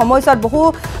যাত্ৰা, এই সময়ছোৱাত বহু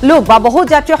লোক বা বহু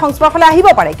যাত্ৰীৰ সংস্পৰ্শলৈ আহিব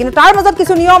পাৰে, কিন্তু তাৰ মাজত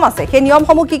কিছু নিয়ম আছে। সেই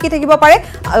নিয়মসমূহ কি কি থাকিব পাৰে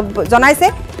জনাইছে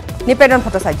নৃপেন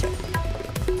ভট্টাচাৰ্যই।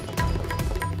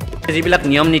 যিবিলাক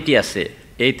নিয়ম নীতি আছে,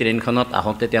 এই ট্ৰেইনখনত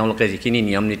আহোঁতে তেওঁলোকে যিখিনি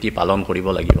নিয়ম নীতি পালন কৰিব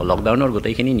লাগিব, লকডাউনৰ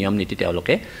গোটেইখিনি নিয়ম নীতি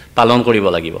তেওঁলোকে পালন কৰিব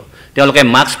লাগিব। তেওঁলোকে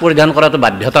মাস্ক পৰিধান কৰাটো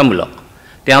বাধ্যতামূলক।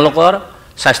 তেওঁলোকৰ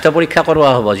স্বাস্থ্য পৰীক্ষা কৰোৱা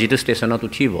হ'ব যিটো ষ্টেচনত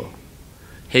উঠিব।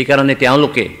 সেইকাৰণে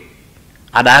তেওঁলোকে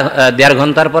 1.5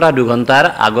 ঘণ্টাৰ পৰা 2 ঘণ্টাৰ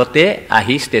আগতে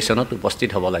আহি ষ্টেচনত উপস্থিত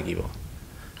হ'ব লাগিব।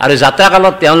 আৰু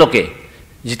যাত্ৰাকালত তেওঁলোকে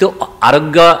যিটো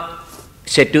আৰোগ্য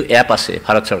সেতু এপ আছে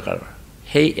ভাৰত চৰকাৰৰ,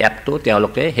 সেই এপটো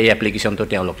তেওঁলোকে, সেই এপ্লিকেশ্যনটো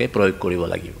তেওঁলোকে প্ৰয়োগ কৰিব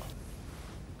লাগিব।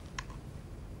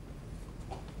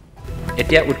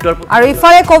 এতিয়া আৰু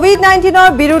ইফালে COVID-19ৰ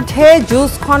বিৰুদ্ধে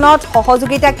যুঁজখনত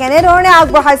সহযোগিতা কেনেধৰণে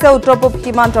আগবঢ়াইছে উত্তৰ পূব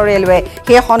সীমান্ত ৰেলৱে,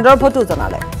 সেই সন্দৰ্ভতো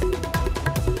জনালে।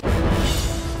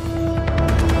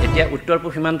 এতিয়া উত্তৰ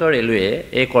পূব সীমান্ত ৰেলৱে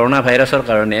এই কৰোণা ভাইৰাছৰ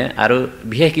কাৰণে আৰু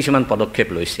বিশেষ কিছুমান পদক্ষেপ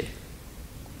লৈছে।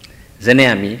 যেনে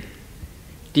আমি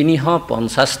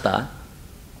 350টা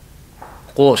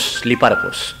কোচ, স্লিপাৰ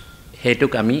কোচ,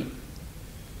 সেইটোক আমি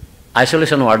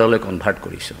আইচলেশ্যন ৱাৰ্ডলৈ কনভাৰ্ট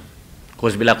কৰিছোঁ।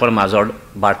 কোচবিলাকৰ মাজৰ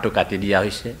বাৰটো কাটি দিয়া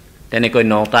হৈছে। তেনেকৈ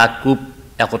 9টা কোপ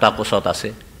একোটা কোচত আছে।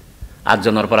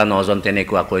 8জনৰ পৰা 9জন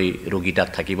তেনেকুৱাকৈ ৰোগী তাত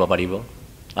থাকিব পাৰিব,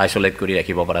 আইচলেট কৰি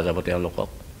ৰাখিব পৰা যাব তেওঁলোকক।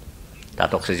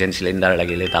 তাত অক্সিজেন চিলিণ্ডাৰ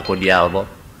লাগিলে তাকো দিয়া হ'ব।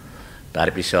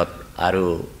 তাৰপিছত আৰু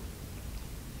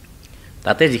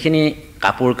তাতে যিখিনি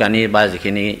কাপোৰ কানি বা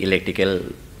যিখিনি ইলেক্ট্ৰিকেল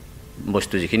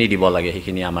বস্তু যিখিনি দিব লাগে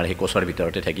সেইখিনি আমাৰ সেই কোচৰ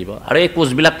ভিতৰতে থাকিব। আৰু এই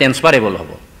কোচবিলাক ট্ৰেন্সফাৰেবল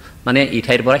হ'ব, মানে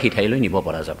ইঠাইৰ পৰা সিঠাইলৈ নিব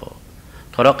পৰা যাব।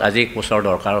 ধৰক আজি কোচৰ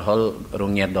দৰকাৰ হ'ল,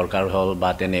 ৰঙিয়াত দৰকাৰ হ'ল, বা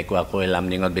তেনেকুৱাকৈ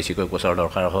লামডিঙত বেছিকৈ কোচৰ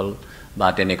দৰকাৰ হ'ল, বা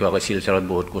তেনেকুৱাকৈ শিলচৰত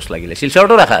বহুত কোচ লাগিলে,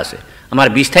 শিলচৰতো ৰখা আছে। আমাৰ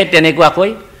 20 ঠাইত তেনেকুৱাকৈ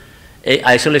এই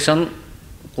আইচলেশ্যন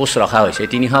কোচ ৰখা হৈছে।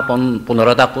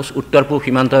 315টা কোচ উত্তৰ পূব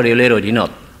সীমান্ত ৰেলৱেৰ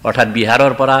অধীনত, অৰ্থাৎ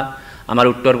বিহাৰৰ পৰা আমাৰ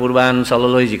উত্তৰ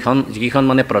পূৰ্বাঞ্চললৈ যিকেইখন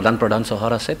মানে প্ৰধান প্ৰধান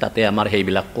চহৰ আছে তাতে আমাৰ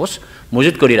সেইবিলাক কোচ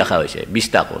মজুত কৰি ৰখা হৈছে।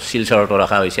 20টা কোচ শিলচৰতো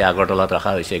ৰখা হৈছে, আগৰতলাত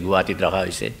ৰখা হৈছে, গুৱাহাটীত ৰখা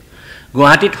হৈছে।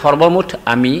 গুৱাহাটীত সৰ্বমুঠ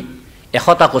আমি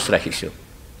 100টা কোচ ৰাখিছোঁ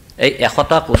এই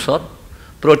 100টা কোচত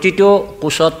প্ৰতিটো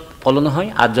কোচত কলো নহয়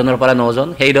 8জনৰ পৰা 9জন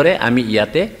সেইদৰে আমি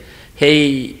ইয়াতে সেই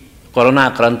কৰোনা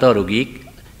আক্ৰান্ত ৰোগীক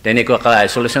তেনেকৈ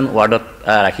আইসোলেশন ওয়াৰ্ডত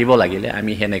ৰাখিব লাগিলে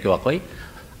আমি হেনেকৈ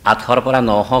 800ৰ পৰা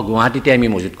 900 গুৱাহাটীতে আমি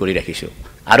মজুত কৰি ৰাখিছোঁ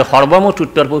আৰু সৰ্বমুঠ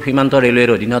উত্তৰ পূব সীমান্ত ৰেলৱেৰ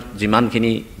অধীনত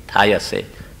যিমানখিনি ঠাই আছে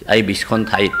এই 20খন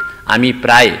ঠাইত আমি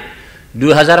প্ৰায়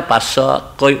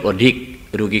 2500কৈ অধিক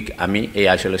ৰোগীক আমি এই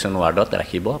আইসোলেশন ওয়াৰ্ডত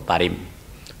ৰাখিব পাৰিম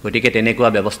গতিকে তেনেকুৱা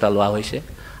ব্যৱস্থা লোৱা হৈছে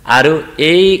আৰু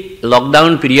এই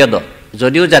লকডাউন পিৰিয়ডত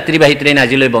যদিও যাত্ৰীবাহী ট্ৰেইন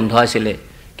আজিলৈ বন্ধ আছিল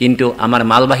কিন্তু আমাৰ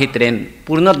মালবাহী ট্ৰেইন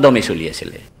পূৰ্ণোদ্যমে চলি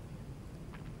আছিল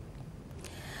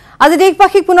আজি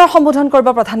দেশবাসীক পুনৰ সম্বোধন কৰিব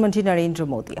প্ৰধানমন্ত্ৰী নৰেন্দ্ৰ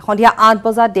মোদীয়ে সন্ধিয়া 8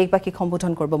 বজাত দেশবাসীক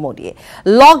সম্বোধন কৰিব মোদীয়ে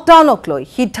লকডাউনক লৈ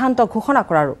সিদ্ধান্ত ঘোষণা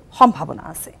কৰাৰ সম্ভাৱনা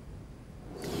আছে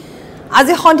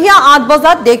আজি সন্ধিয়া 8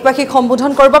 বজাত দেশবাসীক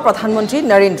সম্বোধন কৰিব প্ৰধানমন্ত্ৰী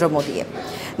নৰেন্দ্ৰ মোদীয়ে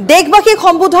দেশবাসীক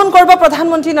সম্বোধন কৰিব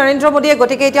প্ৰধানমন্ত্ৰী নৰেন্দ্ৰ মোদীয়ে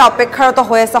গতিকে এতিয়া অপেক্ষাৰত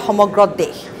হৈ আছে সমগ্ৰ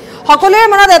দেশ সকলোৰে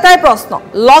মনত এটাই প্ৰশ্ন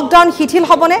লকডাউন শিথিল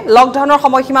হ'বনে লকডাউনৰ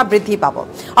সময়সীমা বৃদ্ধি পাব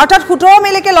অৰ্থাৎ 17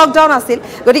 মেলৈকে লকডাউন আছিল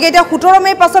গতিকে এতিয়া 17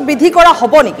 মেৰ পাছত বৃদ্ধি কৰা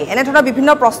হ'ব নেকি এনে ধৰণৰ বিভিন্ন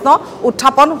প্ৰশ্ন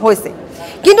উত্থাপন হৈছে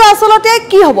কিন্তু আসলতে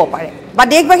কি হ'ব পাৰে বা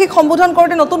দেশবাসীক সম্বোধন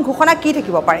কৰোঁতে নতুন ঘোষণা কি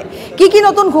থাকিব পাৰে কি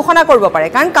নতুন ঘোষণা কৰিব পাৰে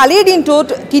কাৰণ কালিৰ দিনটোত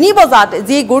 3 বজাত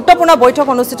যি গুৰুত্বপূৰ্ণ বৈঠক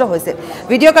অনুষ্ঠিত হৈছিল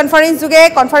ভিডিঅ'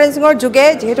 কনফাৰেন্সিঙৰ যোগে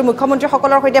যেহেতু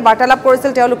মুখ্যমন্ত্ৰীসকলৰ সৈতে বাৰ্তালাপ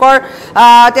কৰিছিল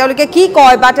তেওঁলোকে কি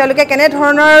কয় বা তেওঁলোকে কেনে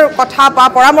ধৰণৰ কথা বা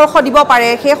পৰামৰ্শ দিব পাৰে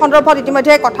সেই সন্দৰ্ভত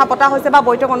ইতিমধ্যে কথা পতা হৈছে বা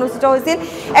বৈঠক অনুষ্ঠিত হৈছিল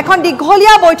এখন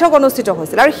দীঘলীয়া বৈঠক অনুষ্ঠিত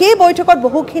হৈছিল আৰু সেই বৈঠকত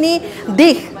বহুখিনি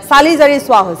দিশ চালি জাৰি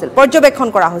চোৱা হৈছিল পৰ্যবেক্ষণ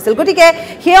কৰা হৈছিল গতিকে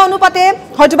সেই অনুপাতে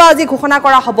হয়তোবা আজি ঘোষণা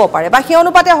কৰা হ'ব পাৰে বা সেই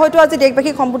অনুপাতে হয়তো আজি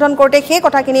দেশবাসীক সম্বোধন কৰোঁতে সেই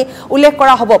কথাখিনি উল্লেখ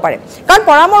কৰা হ'ব পাৰে কাৰণ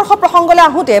পৰামৰ্শ প্ৰসংগলৈ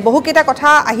আহোঁতে বহুকেইটা কথা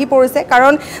আহি পৰিছে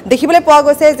কাৰণ দেখিবলৈ পোৱা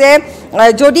গৈছে যে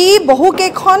যদি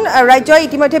বহুকেইখন ৰাজ্যই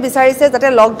ইতিমধ্যে বিচাৰিছে যাতে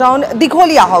লকডাউন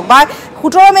দীঘলীয়া হওক বা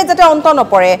 17 মে যাতে অন্ত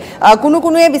নপৰে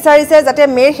কোনোৱে বিচাৰিছে যাতে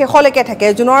মেৰ শেষলৈকে থাকে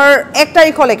জুনৰ 1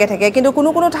 তাৰিখলৈকে থাকে কিন্তু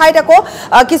কোনো ঠাইত আকৌ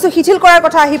কিছু শিথিল কৰাৰ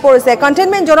কথা আহি পৰিছে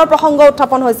কণ্টেইনমেণ্ট জোনৰ প্ৰসংগ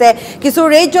উত্থাপন হৈছে কিছু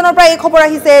ৰেড জোনৰ পৰা এই খবৰ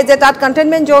আহিছে যে তাত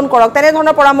কণ্টেইনমেণ্ট জোন কৰক তেনে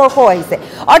ধৰণৰ পৰামৰ্শও আহিছে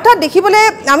অৰ্থাৎ দেখিবলৈ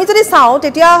আমি যদি চাওঁ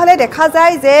তেতিয়াহ'লে দেখা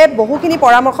যায় যে বহুখিনি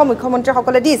পৰামৰ্শ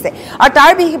মুখ্যমন্ত্ৰীসকলে দিছে আৰু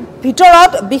তাৰ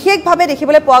ভিতৰত বিশেষভাৱে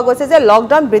দেখিবলৈ পোৱা গৈছে যে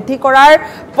লকডাউন বৃদ্ধি কৰাৰ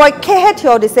পক্ষেহে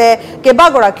থিয় দিছে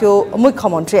কেইবাগৰাকীও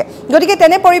মুখ্যমন্ত্ৰীয়ে গতিকে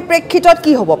তেনে পৰিপ্ৰেক্ষিতত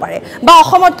কি হ'ব পাৰে বা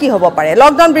অসমত কি হ'ব পাৰে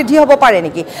লকডাউন বৃদ্ধি হ'ব পাৰে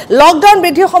নেকি লকডাউন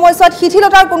বৃদ্ধিৰ সময়ছোৱাত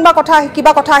শিথিলতাৰ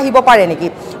কিবা কথা আহিব পাৰে নেকি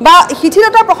বা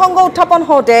শিথিলতাৰ প্ৰসংগ উত্থাপন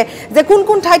হওঁতে যে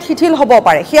কোন ঠাইত শিথিল হ'ব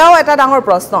পাৰে সেয়াও এটা ডাঙৰ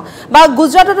প্ৰশ্ন বা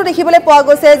গুজৰাটতো দেখিবলৈ পোৱা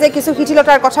গৈছে যে কিছু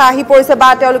শিথিলতাৰ কথা আহি পৰিছে বা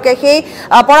তেওঁলোকে সেই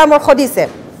পৰামৰ্শ দিছে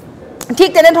ঠিক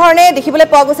তেনেধৰণে দেখিবলৈ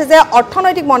পোৱা গৈছে যে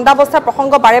অৰ্থনৈতিক মন্দাৱস্থাৰ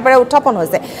প্ৰসংগ বাৰে উত্থাপন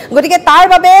হৈছে গতিকে তাৰ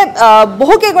বাবে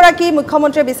বহুকেইগৰাকী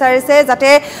মুখ্যমন্ত্ৰীয়ে বিচাৰিছে যাতে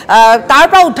তাৰ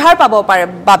পৰা উদ্ধাৰ পাব পাৰে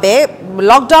বাবে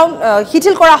লকডাউন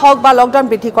শিথিল কৰা হওক বা লকডাউন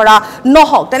বৃদ্ধি কৰা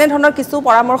নহওক তেনেধৰণৰ কিছু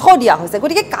পৰামৰ্শ দিয়া হৈছে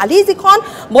গতিকে কালি যিখন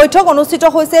বৈঠক অনুষ্ঠিত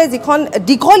হৈছে যিখন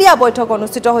দীঘলীয়া বৈঠক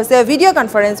অনুষ্ঠিত হৈছে ভিডিঅ'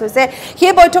 কনফাৰেন্স হৈছে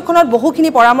সেই বৈঠকখনত বহুখিনি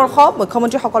পৰামৰ্শ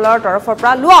মুখ্যমন্ত্ৰীসকলৰ তৰফৰ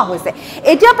পৰা লোৱা হৈছে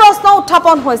এতিয়া প্ৰশ্ন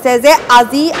উত্থাপন হৈছে যে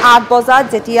আজি 8 বজাত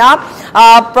যেতিয়া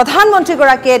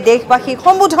প্ৰধানমন্ত্ৰীগৰাকীয়ে দেশবাসীক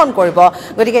সম্বোধন কৰিব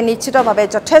গতিকে নিশ্চিতভাৱে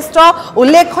যথেষ্ট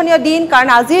উল্লেখনীয় দিন কাৰণ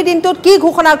আজিৰ দিনটোত কি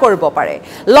ঘোষণা কৰিব পাৰে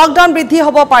লকডাউন বৃদ্ধি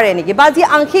হ'ব পাৰে নেকি বা যি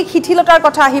আংশিক শিথিলতাৰ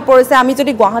কথা আহি পৰিছে আমি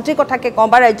যদি গুৱাহাটীৰ কথাকে কওঁ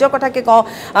বা ৰাজ্যৰ কথাকে কওঁ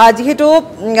যেহেতু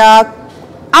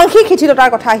আংশিক শিথিলতাৰ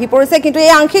কথা আহি পৰিছে কিন্তু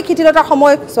এই আংশিক শিথিলতাৰ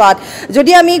সময়ছোৱাত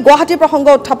যদি আমি গুৱাহাটীৰ প্ৰসংগ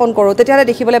উত্থাপন কৰোঁ তেতিয়াহ'লে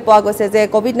দেখিবলৈ পোৱা গৈছে যে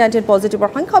COVID-19 পজিটিভৰ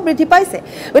সংখ্যা বৃদ্ধি পাইছে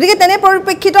গতিকে তেনে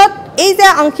পৰিপ্ৰেক্ষিতত এই যে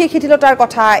আংশিক শিথিলতাৰ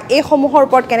কথা এইসমূহৰ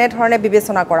ওপৰত কেনেধৰণে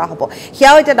বিবেচনা কৰা হ'ব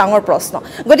সেয়াও এটা ডাঙৰ প্ৰশ্ন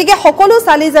গতিকে সকলো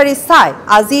চালি জাৰি চাই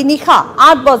আজি নিশা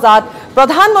 8 বজাত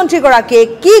প্ৰধানমন্ত্ৰীগৰাকীয়ে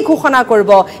কি ঘোষণা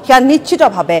কৰিব সেয়া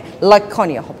নিশ্চিতভাৱে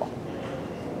লক্ষণীয় হ'ব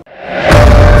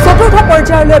চতুৰ্থ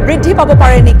পৰ্যায়লৈ বৃদ্ধি পাব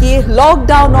পাৰে নেকি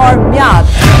লকডাউনৰ ম্যাদ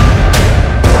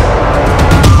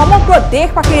সমগ্ৰ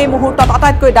দেশবাসীৰ এই মুহূৰ্তত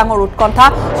আটাইতকৈ ডাঙৰ উৎকণ্ঠা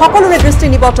সকলোৰে দৃষ্টি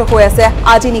নিবদ্ধ হৈ আছে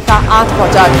আজি নিশা 8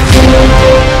 বজাত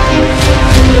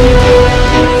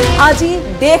আজি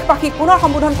দেশবাসীক পুনৰ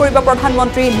সম্বোধন কৰিব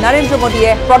প্ৰধানমন্ত্ৰী নৰেন্দ্ৰ মোদীয়ে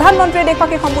প্ৰধানমন্ত্ৰীয়ে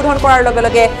দেশবাসীক সম্বোধন কৰাৰ লগে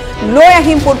লগে লৈ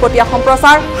আহিম পোনপটীয়া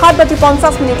সম্প্ৰচাৰ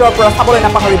 7:50 পৰা চাবলৈ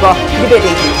নাপাহৰিব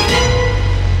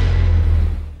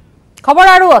খবৰ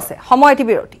আৰু আছে সময় এটি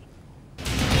বিৰতি